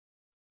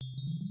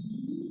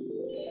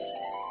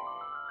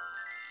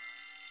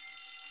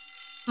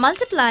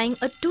Multiplying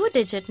a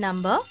two-digit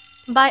number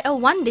by a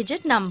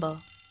one-digit number.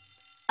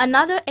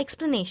 Another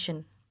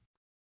explanation.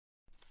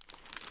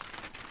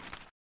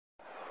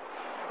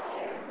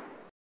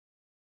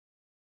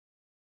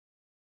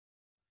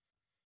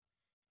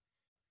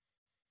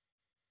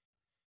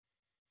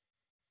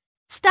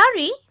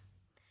 Starry,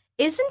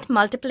 isn't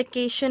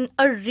multiplication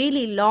a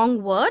really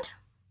long word?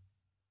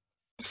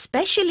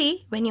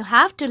 Especially when you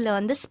have to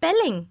learn the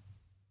spelling.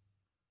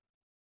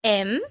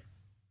 M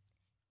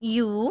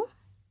U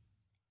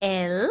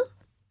L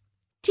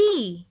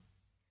T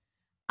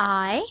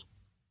I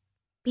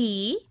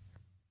P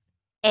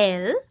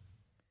L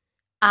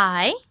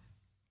I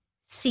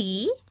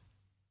C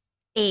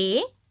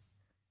A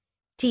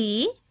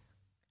T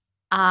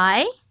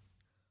I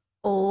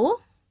O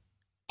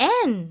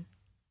N.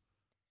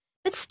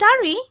 With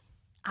Starry,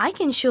 I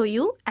can show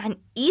you an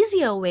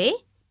easier way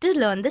to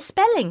learn the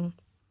spelling.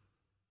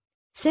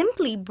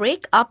 Simply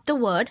break up the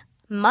word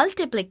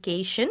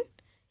multiplication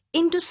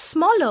into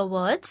smaller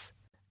words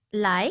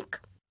like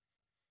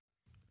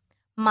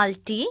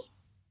multi,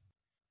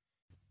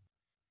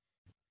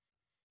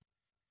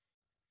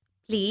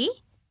 ply,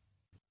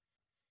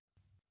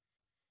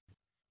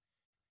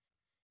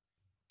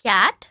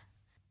 cat,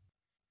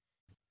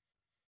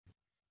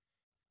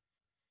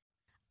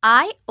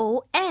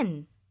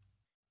 ION.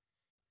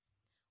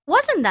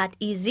 Wasn't that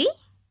easy?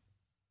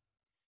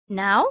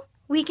 Now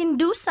we can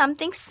do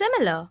something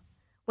similar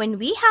when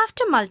we have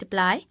to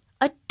multiply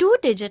a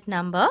two-digit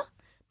number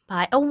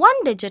by a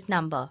one-digit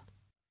number.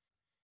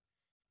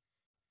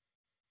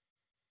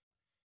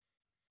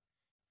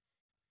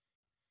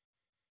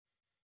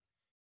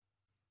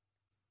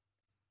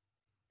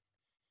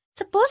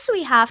 Suppose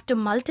we have to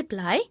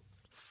multiply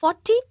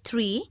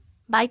 43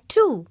 by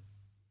 2.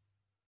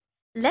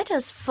 Let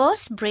us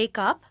first break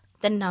up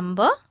the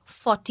number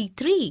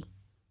 43.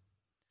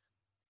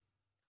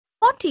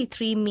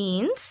 43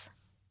 means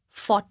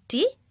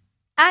 40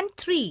 and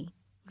 3,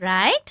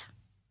 right?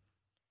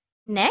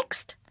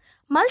 Next,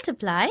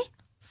 multiply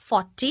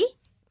 40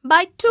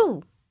 by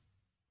 2.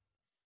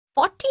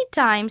 40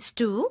 times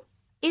 2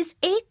 is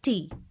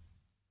 80.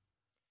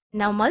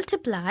 Now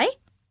multiply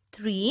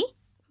 3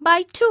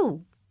 by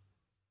 2.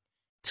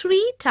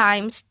 3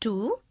 times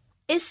 2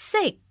 is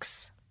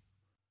 6.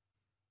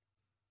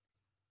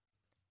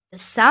 The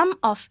sum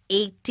of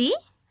 80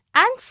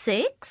 and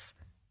 6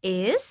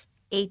 is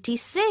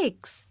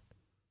 86.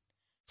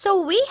 So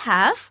we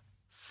have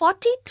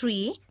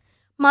 43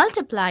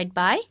 multiplied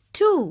by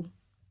 2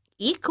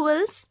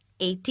 equals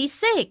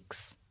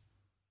 86.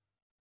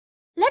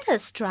 Let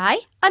us try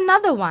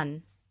another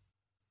one.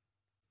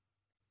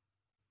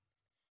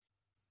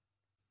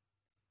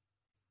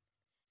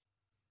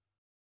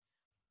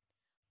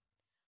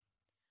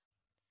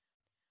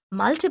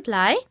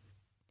 Multiply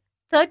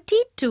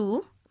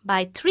 32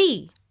 by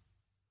 3.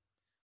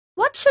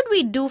 What should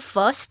we do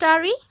first,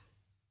 Starry?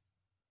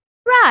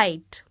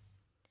 Right.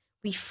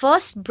 We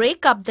first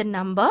break up the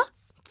number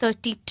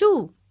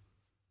 32.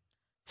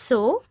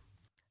 So,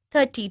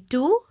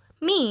 32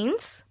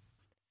 means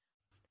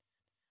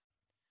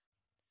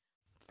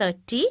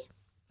 30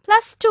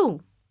 plus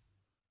 2.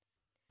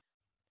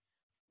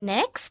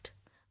 Next,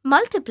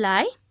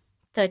 multiply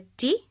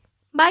 30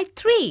 by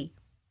 3.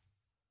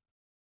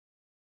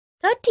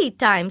 30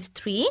 times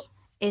 3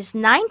 is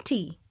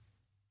 90.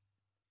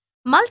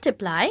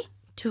 Multiply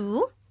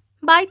 2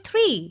 by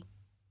 3.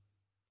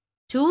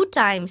 2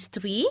 times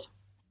 3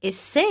 is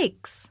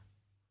 6.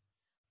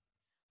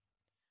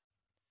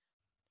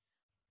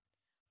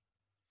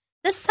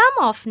 The sum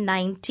of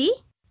 90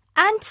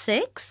 and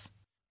 6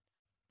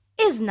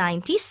 is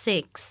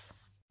 96.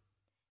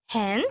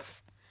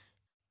 Hence,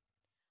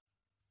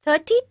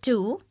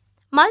 32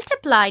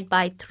 multiplied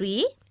by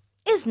 3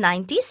 is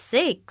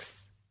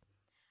 96.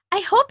 I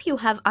hope you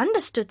have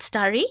understood,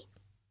 Starry.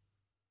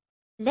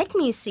 Let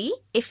me see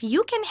if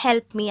you can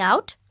help me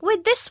out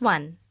with this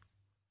one.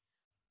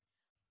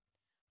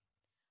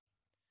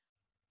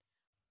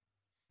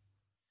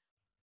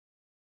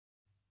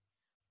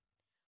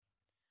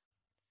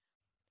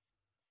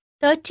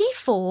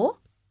 "34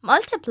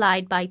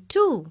 multiplied by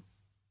 2.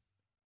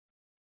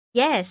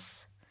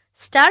 Yes,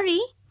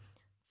 Starry,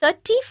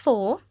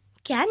 34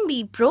 can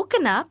be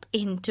broken up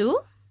into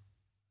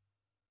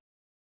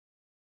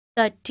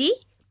 30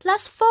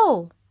 plus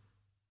 4.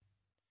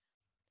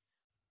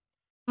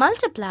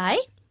 Multiply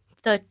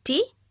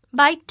 30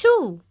 by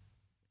 2.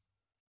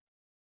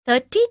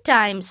 30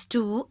 times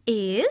 2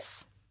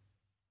 is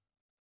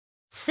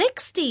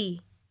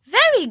 60.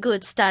 Very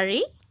good,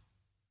 Starry.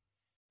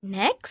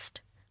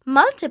 Next,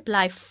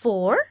 multiply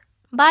 4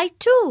 by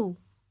 2.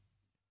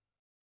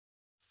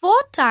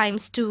 4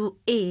 times 2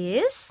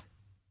 is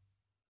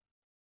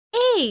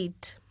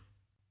 8.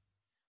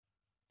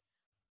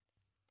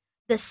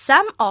 The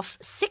sum of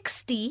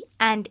 60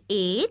 and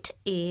 8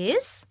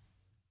 is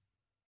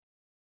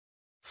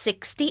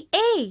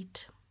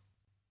 68.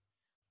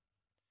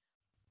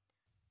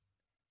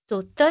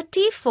 So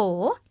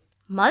 34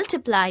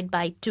 multiplied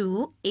by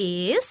 2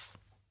 is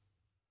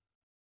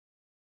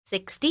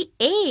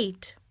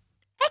 68.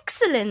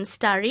 Excellent,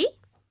 Starry.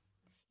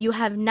 You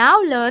have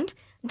now learned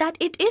that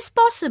it is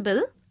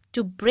possible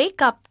to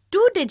break up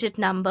two-digit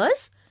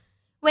numbers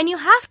when you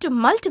have to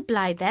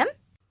multiply them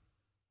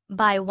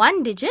by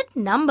one-digit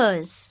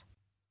numbers.